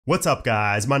What's up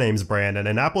guys, my name's Brandon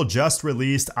and Apple just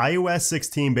released iOS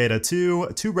 16 Beta 2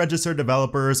 to registered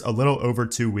developers a little over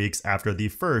 2 weeks after the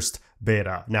first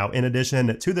beta. Now, in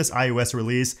addition to this iOS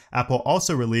release, Apple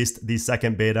also released the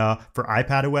second beta for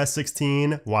iPadOS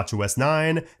 16, watchOS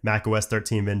 9, macOS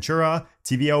 13 Ventura,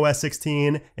 tvOS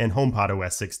 16, and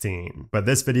HomePodOS 16. But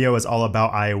this video is all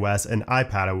about iOS and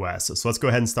iPadOS. So let's go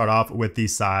ahead and start off with the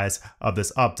size of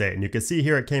this update. And you can see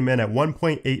here it came in at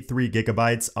 1.83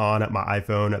 gigabytes on my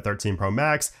iPhone 13 Pro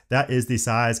Max. That is the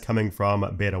size coming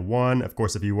from beta 1. Of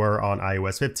course, if you were on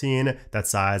iOS 15, that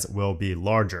size will be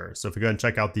larger. So if we go and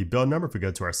check out the build number, if we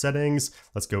go to our settings,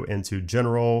 let's go into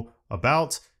general,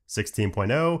 about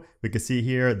 16.0, we can see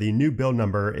here the new build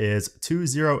number is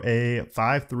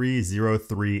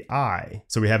 20A5303I.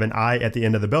 So we have an I at the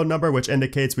end of the build number, which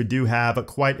indicates we do have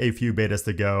quite a few betas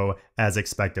to go as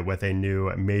expected with a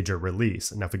new major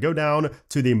release. Now, if we go down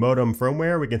to the modem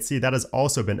firmware, we can see that has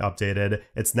also been updated.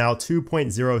 It's now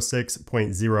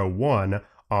 2.06.01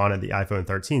 on the iPhone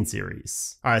 13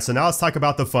 series. All right, so now let's talk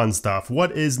about the fun stuff.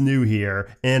 What is new here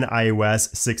in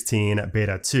iOS 16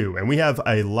 Beta 2? And we have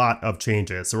a lot of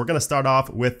changes. So we're gonna start off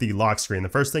with the lock screen. The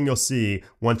first thing you'll see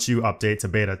once you update to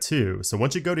Beta 2. So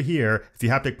once you go to here, if you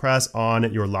have to press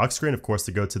on your lock screen, of course,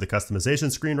 to go to the customization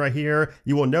screen right here,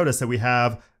 you will notice that we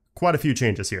have quite a few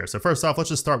changes here. So first off, let's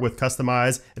just start with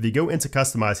customize. If you go into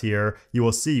customize here, you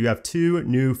will see you have two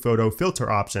new photo filter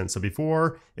options. So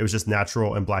before it was just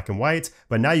natural and black and white,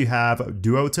 but now you have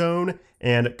duotone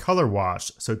and color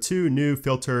wash. So two new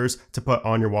filters to put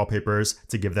on your wallpapers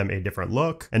to give them a different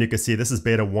look. And you can see this is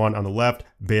beta 1 on the left,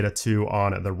 beta 2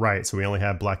 on the right. So we only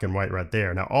have black and white right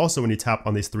there. Now also when you tap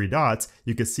on these three dots,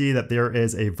 you can see that there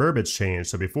is a verbiage change.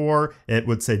 So before it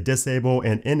would say disable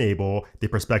and enable the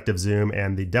perspective zoom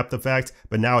and the depth effect,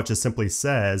 but now it just simply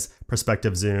says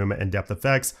perspective zoom and depth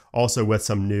effects, also with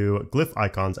some new glyph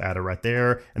icons added right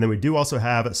there. And then we do also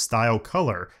have style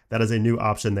color. That is a new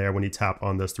option there when you tap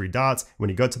on those three dots. When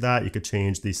you go to that, you could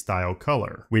change the style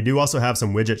color. We do also have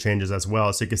some widget changes as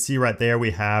well. So you can see right there,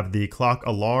 we have the clock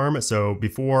alarm. So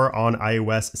before on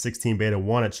iOS 16 Beta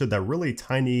 1, it showed that really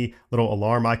tiny little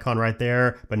alarm icon right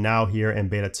there. But now here in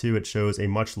Beta 2, it shows a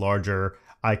much larger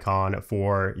icon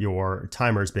for your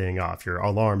timers being off, your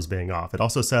alarms being off. It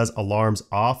also says alarms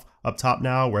off up top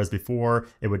now, whereas before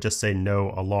it would just say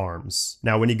no alarms.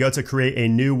 Now, when you go to create a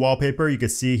new wallpaper, you can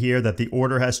see here that the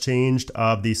order has changed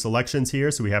of the selections here.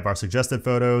 So we have our suggested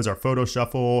photos, our photo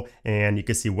shuffle, and you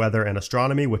can see weather and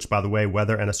astronomy, which by the way,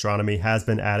 weather and astronomy has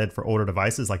been added for older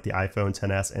devices like the iPhone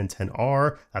XS and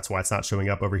XR. That's why it's not showing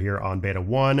up over here on beta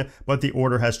 1, but the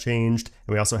order has changed.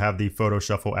 And we also have the photo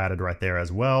shuffle added right there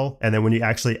as well. And then when you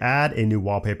actually add a new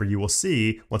wallpaper, you will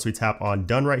see once we tap on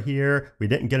done right here, we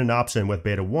didn't get an option with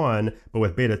beta 1, but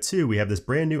with beta 2, we have this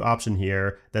brand new option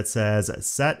here that says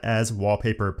set as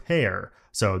wallpaper pair.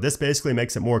 So this basically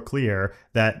makes it more clear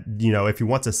that, if you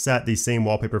want to set the same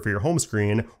wallpaper for your home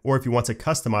screen, or if you want to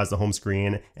customize the home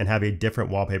screen and have a different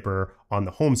wallpaper on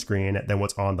the home screen than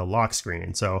what's on the lock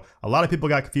screen. So a lot of people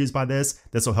got confused by this.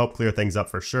 This will help clear things up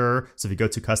for sure. So if you go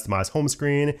to customize home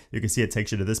screen, you can see it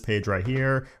takes you to this page right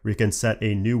here where you can set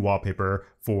a new wallpaper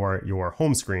for your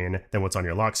home screen than what's on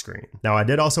your lock screen. Now, I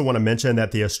did also want to mention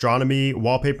that the astronomy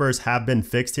wallpapers have been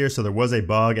fixed here. So there was a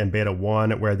bug in beta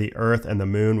 1 where the Earth and the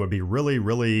moon would be really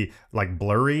like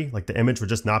blurry, like the image would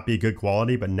just not be good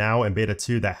quality. But now in beta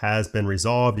 2, that has been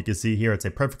resolved. You can see here, it's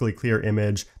a perfectly clear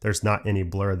image. There's not any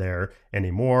blur there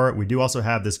anymore. We do also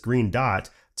have this green dot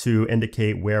to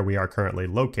indicate where we are currently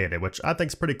located, which I think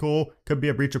is pretty cool. Could be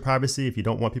a breach of privacy if you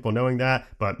don't want people knowing that,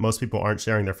 but most people aren't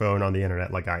sharing their phone on the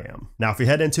internet like I am. Now, if we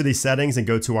head into the settings and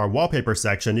go to our wallpaper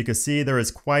section, you can see there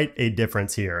is quite a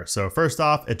difference here. So first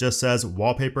off, it just says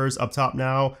wallpapers up top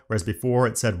now, whereas before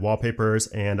it said wallpapers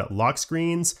and lock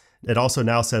screens. It also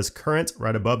now says current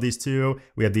right above these two.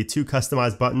 We have the two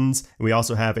customized buttons, and we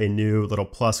also have a new little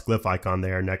plus glyph icon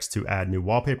there next to add new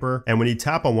wallpaper. And when you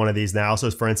tap on one of these now,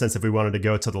 so for instance, if we wanted to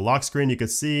go to the lock screen, you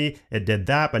could see it did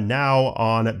that, but now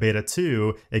on beta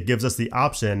 2, it gives us the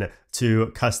option to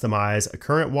customize a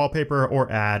current wallpaper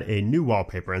or add a new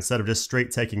wallpaper instead of just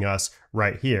straight taking us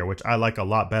right here, which I like a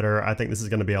lot better. I think this is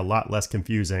going to be a lot less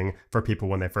confusing for people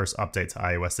when they first update to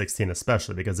iOS 16,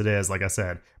 especially because it is, like I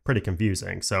said, pretty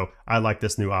confusing. So I like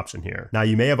this new option here. Now,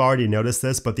 you may have already noticed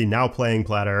this, but the now playing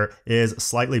platter is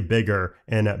slightly bigger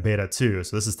in beta 2.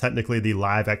 So this is technically the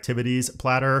live activities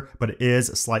platter, but it is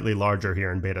slightly larger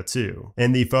here in beta 2.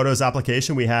 In the photos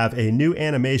application, we have a new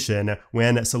animation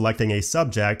when selecting a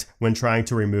subject when trying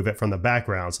to remove it from the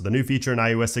background. So the new feature in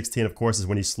iOS 16, of course, is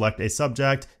when you select a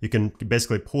subject, you can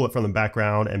basically pull it from the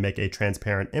background and make a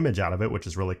transparent image out of it, which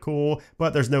is really cool,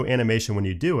 but there's no animation when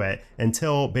you do it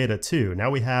until beta 2. Now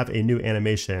we have a new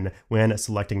animation when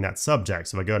selecting that subject.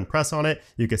 So if I go ahead and press on it,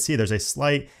 you can see there's a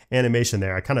slight animation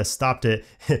there. I kind of stopped it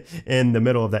in the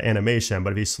middle of the animation,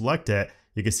 but if you select it,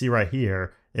 you can see right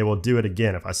here, it will do it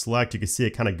again. If I select, you can see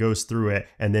it kind of goes through it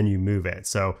and then you move it.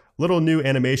 So little new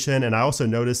animation, and I also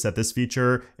noticed that this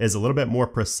feature is a little bit more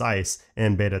precise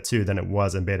in beta 2 than it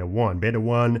was in beta 1. Beta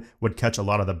 1 would catch a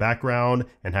lot of the background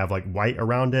and have like white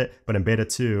around it, but in beta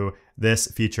 2, this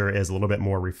feature is a little bit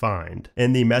more refined.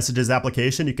 In the Messages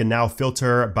application, you can now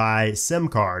filter by SIM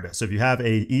card. So if you have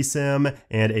a eSIM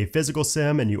and a physical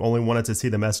SIM and you only wanted to see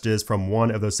the messages from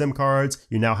one of those SIM cards,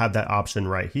 you now have that option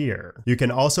right here. You can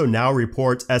also now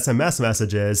report SMS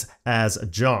messages as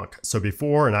junk. So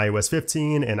before in iOS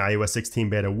 15 and iOS 16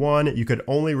 beta 1, you could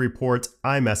only report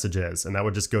iMessages and that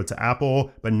would just go to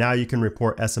Apple, but now you can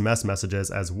report SMS messages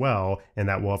as well, and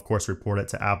that will of course report it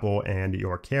to Apple and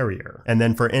your carrier. And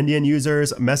then for Indian users,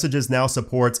 Messages now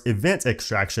supports event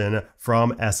extraction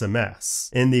from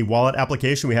SMS. In the Wallet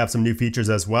application, we have some new features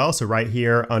as well. So right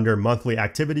here under monthly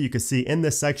activity, you can see in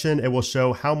this section, it will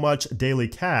show how much daily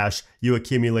cash you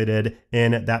accumulated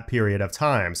in that period of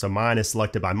time. So mine is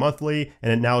selected by monthly,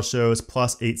 and it now shows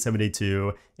plus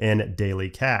 872 in daily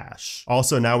cash.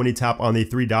 Also, now when you tap on the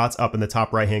three dots up in the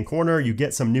top right hand corner, you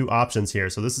get some new options here.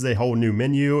 So this is a whole new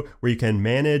menu where you can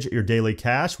manage your daily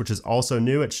cash, which is also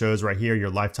new. It shows right here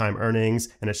your lifetime earnings,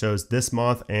 and it shows this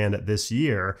month and this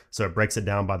year. So it breaks it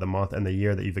down by the month and the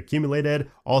year that you've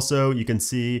accumulated. Also, you can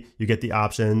see you get the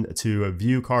option to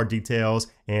view card details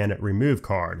and remove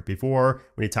card. Before,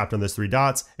 when you tapped on those three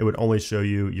dots, it would only show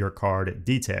you your card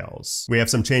details. We have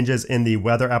some changes in the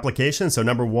weather application. So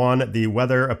number one, the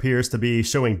weather appears to be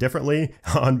showing differently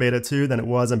on beta 2 than it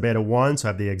was in beta 1. So I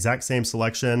have the exact same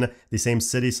selection, the same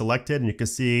city selected, and you can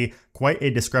see quite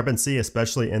a discrepancy,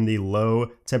 especially in the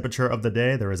low temperature of the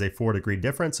day. There is a 4-degree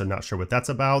difference, so not sure what that's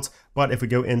about. But if we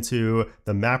go into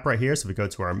the map right here, so if we go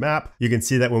to our map, you can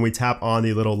see that when we tap on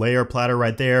the little layer platter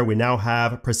right there, we now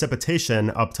have precipitation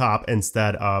up top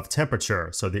instead of temperature.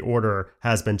 So the order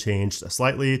has been changed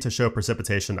slightly to show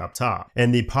precipitation up top.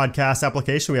 In the podcast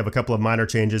application, we have a couple of minor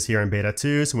changes here in beta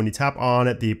 2. So when you tap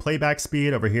on the playback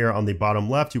speed over here on the bottom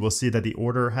left, you will see that the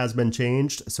order has been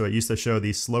changed. So it used to show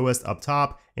the slowest up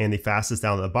top and the fastest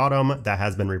down at the bottom. That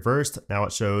has been reversed. Now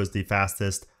it shows the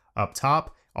fastest up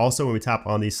top. Also, when we tap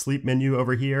on the sleep menu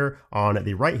over here on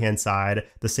the right-hand side,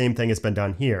 the same thing has been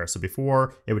done here. So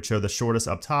before, it would show the shortest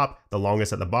up top, the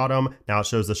longest at the bottom. Now it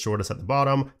shows the shortest at the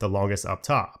bottom, the longest up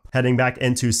top. Heading back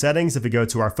into settings, if we go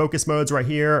to our focus modes right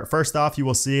here, first off, you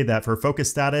will see that for focus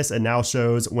status, it now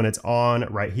shows when it's on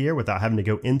right here without having to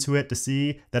go into it to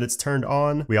see that it's turned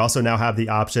on. We also now have the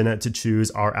option to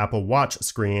choose our Apple Watch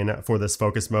screen for this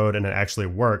focus mode, and it actually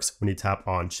works when you tap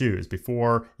on choose.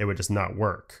 Before, it would just not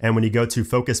work. And when you go to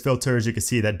focus filters, you can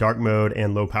see that dark mode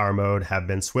and low power mode have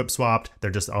been swapped. They're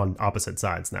just on opposite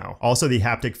sides now. Also, the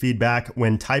haptic feedback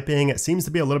when typing seems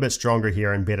to be a little bit stronger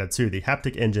here in beta 2. The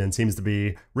haptic engine seems to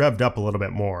be revved up a little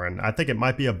bit more, and I think it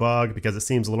might be a bug because it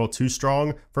seems a little too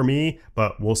strong for me,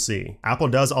 but we'll see. Apple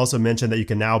does also mention that you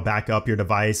can now back up your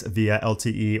device via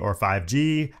LTE or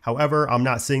 5G. However, I'm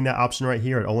not seeing that option right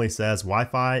here. It only says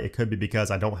Wi-Fi. It could be because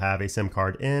I don't have a SIM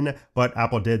card in, but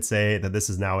Apple did say that this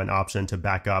is now an option to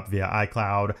back up via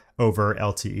iCloud over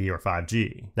LTE or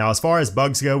 5G. Now, as far as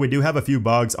bugs go, we do have a few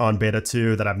bugs on beta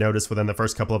 2 that I've noticed within the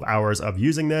first couple of hours of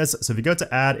using this. So if you go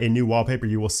to add a new wallpaper,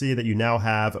 you will see that you now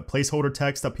have placeholder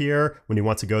text up here. When you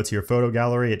want to go to your photo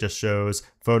gallery, it just shows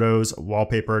photos,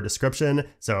 wallpaper, description.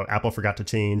 So Apple forgot to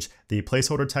change the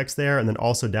placeholder text there. And then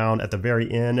also down at the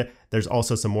very end, there's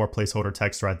also some more placeholder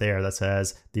text right there that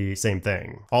says the same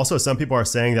thing. Also, some people are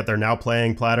saying that they're now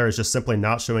playing Platter is just simply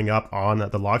not showing up on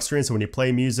the lock screen. So when you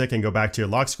play music and go back to your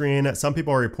lock screen, some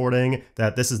people are reporting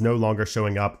that this is no longer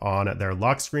showing up on their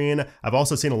lock screen. I've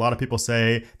also seen a lot of people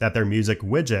say that their music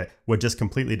widget would just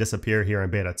completely disappear here in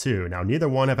beta 2. Now, neither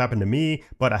one have happened to me,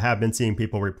 but I have been seeing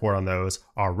people report on those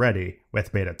already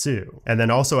with beta 2. And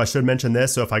then also I should mention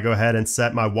this, so if I go ahead and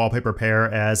set my wallpaper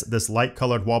pair as this light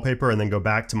colored wallpaper and then go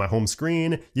back to my home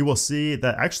screen, you will see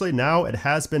that actually now it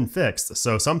has been fixed.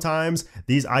 So sometimes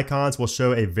these icons will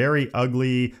show a very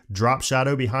ugly drop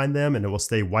shadow behind them and it will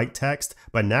stay white text,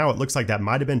 but now it looks like that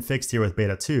might have been fixed here with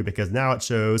beta 2 because now it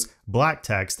shows black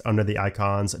text under the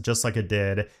icons just like it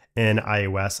did in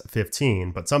iOS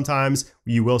 15. But sometimes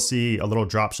you will see a little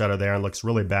drop shadow there and it looks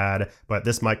really bad, but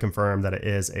this might confirm that it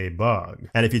is a bug.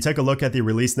 And if you take a look at the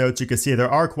release notes, you can see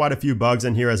there are quite a few bugs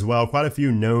in here as well, quite a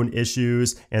few known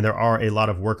issues, and there are a lot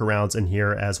of workarounds in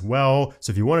here as well.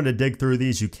 So if you wanted to dig through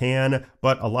these, you can,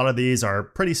 but a lot of these are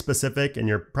pretty specific and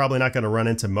you're probably not going to run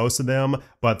into most of them,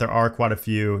 but there are quite a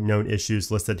few known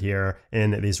issues listed here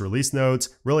in these release notes.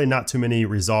 Really not too many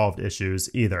resolved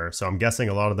issues either. So I'm guessing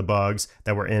a lot of the bugs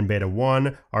that were in beta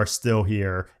 1 are still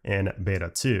here in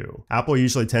beta 2. Apple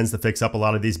usually tends to fix up a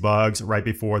lot of these bugs right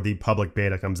before the public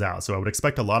beta comes out. So I would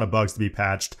expect a lot of bugs to be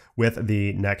patched with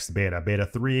the next beta, beta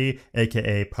 3,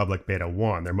 aka public beta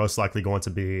 1. They're most likely going to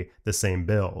be the same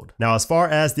build. Now, as far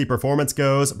as the performance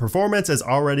goes, performance is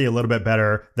already a little bit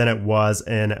better than it was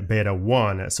in beta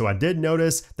 1. So I did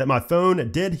notice that my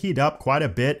phone did heat up quite a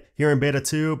bit here in beta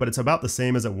 2, but it's about the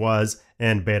same as it was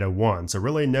in beta 1. So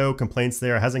really no complaints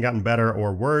there. It hasn't gotten better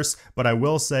or worse, but I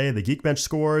will say the Geekbench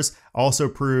scores also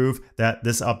prove that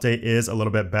this update is a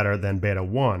little bit better than beta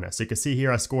 1. So you can see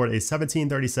here I scored a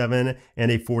 1737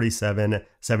 and a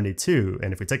 4772.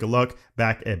 And if we take a look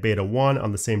back at beta 1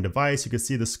 on the same device, you can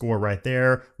see the score right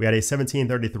there. We had a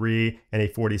 1733 and a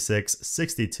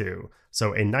 4662.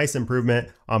 So a nice improvement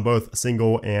on both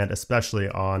single and especially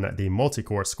on the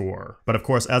multi-core score. But of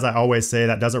course, as I always say,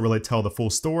 that doesn't really tell the full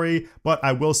story, but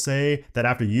I will say that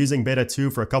after using beta 2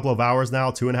 for a couple of hours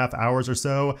now, 2.5 hours or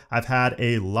so, I've had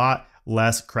a lot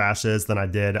less crashes than I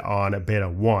did on beta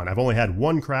 1. I've only had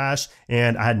one crash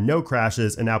and I had no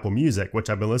crashes in Apple Music, which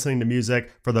I've been listening to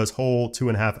music for those whole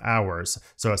 2.5 hours.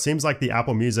 So it seems like the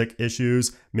Apple Music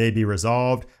issues may be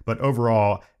resolved, but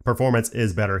overall, performance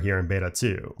is better here in beta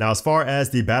 2. Now, as far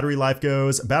as the battery life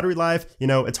goes, battery life,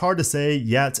 it's hard to say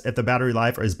yet if the battery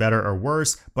life is better or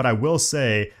worse, but I will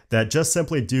say that just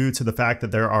simply due to the fact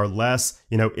that there are less,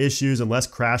 issues and less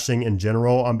crashing in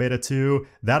general on beta 2,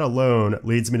 that alone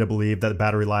leads me to believe that the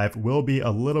battery life will be a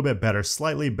little bit better,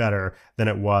 slightly better than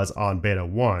it was on beta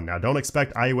 1. Now, don't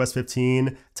expect iOS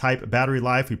 15 type battery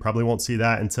life. We probably won't see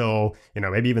that until,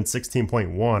 maybe even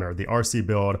 16.1 or the RC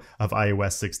build of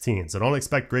iOS 16. So don't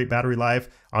expect great battery life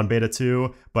on beta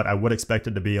 2, but I would expect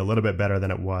it to be a little bit better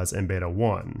than it was in beta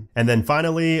 1. And then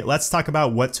finally, let's talk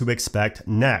about what to expect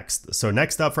next. So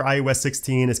next up for iOS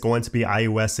 16 is going to be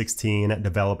iOS 16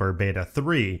 Developer Beta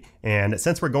 3. And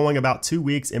since we're going about 2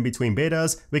 weeks in between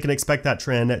betas, we can expect that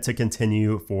trend to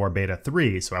continue for beta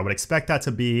 3. So I would expect that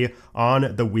to be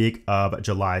on the week of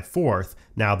July 4th.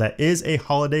 Now that is a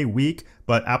holiday week,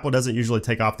 but Apple doesn't usually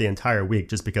take off the entire week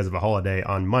just because of a holiday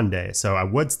on Monday. So I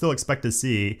would still expect to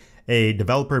see a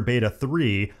Developer Beta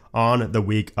 3 on the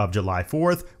week of July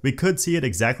 4th. We could see it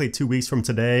exactly 2 weeks from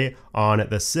today on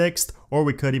the 6th, or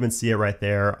we could even see it right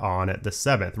there on the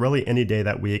 7th. Really, any day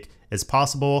that week is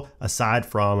possible aside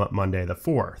from Monday the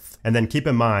 4th. And then keep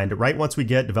in mind, right once we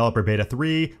get Developer Beta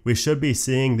 3, we should be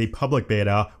seeing the public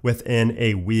beta within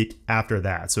a week after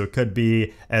that. So it could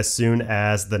be as soon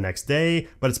as the next day,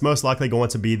 but it's most likely going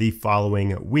to be the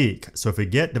following week. So if we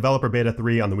get Developer Beta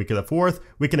 3 on the week of the 4th,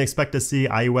 we can expect to see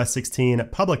iOS 16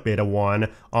 Public Beta 1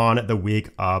 on the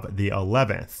week of the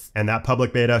 11th. And that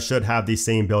public beta should have the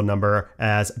same build number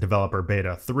as Developer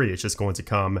Beta 3. It's just going to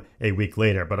come a week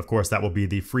later. But of course, that will be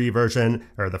the free version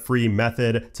or the free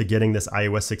method to getting this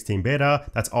iOS 16 beta.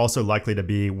 That's also likely to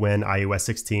be when iOS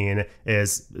 16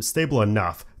 is stable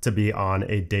enough to be on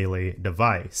a daily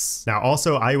device. Now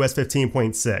also iOS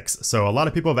 15.6. So a lot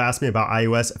of people have asked me about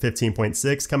iOS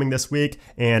 15.6 coming this week,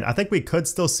 and I think we could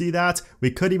still see that. We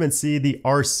could even see the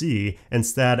RC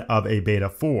instead of a beta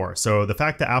 4. So the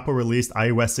fact that Apple released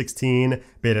iOS 16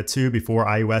 beta 2 before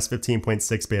iOS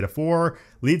 15.6 beta 4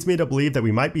 leads me to believe that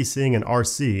we might be seeing an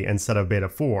RC instead of beta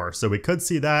 4. So we could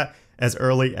see that as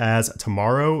early as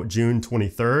tomorrow, June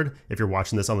 23rd, if you're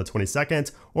watching this on the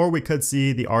 22nd, or we could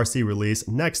see the RC release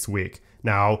next week.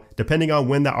 Now, depending on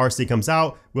when the RC comes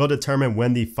out, will determine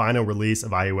when the final release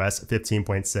of iOS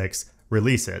 15.6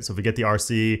 releases. So if we get the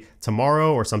RC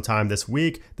tomorrow or sometime this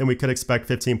week, then we could expect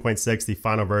 15.6, the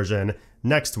final version,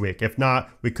 next week. If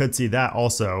not, we could see that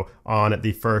also on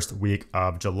the first week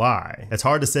of July. It's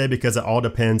hard to say because it all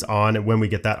depends on when we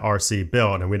get that RC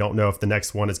build, and we don't know if the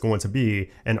next one is going to be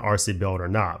an RC build or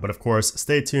not. But of course,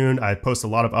 stay tuned. I post a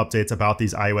lot of updates about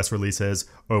these iOS releases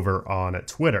over on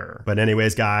Twitter. But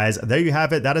anyways, guys, there you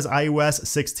have it. That is iOS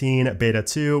 16 Beta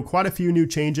 2. Quite a few new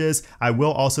changes. I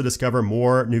will also discover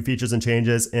more new features and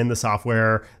changes in the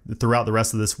software throughout the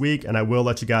rest of this week, and I will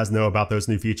let you guys know about those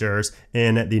new features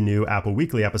in the new Apple Apple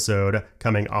Weekly episode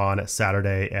coming on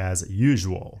Saturday as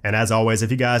usual. And as always, if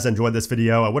you guys enjoyed this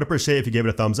video, I would appreciate if you gave it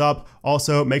a thumbs up.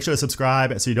 Also, make sure to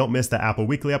subscribe so you don't miss the Apple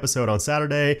Weekly episode on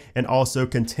Saturday, and also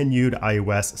continued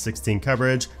iOS 16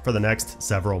 coverage for the next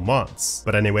several months.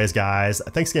 But anyways, guys,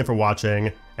 thanks again for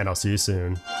watching, and I'll see you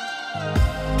soon.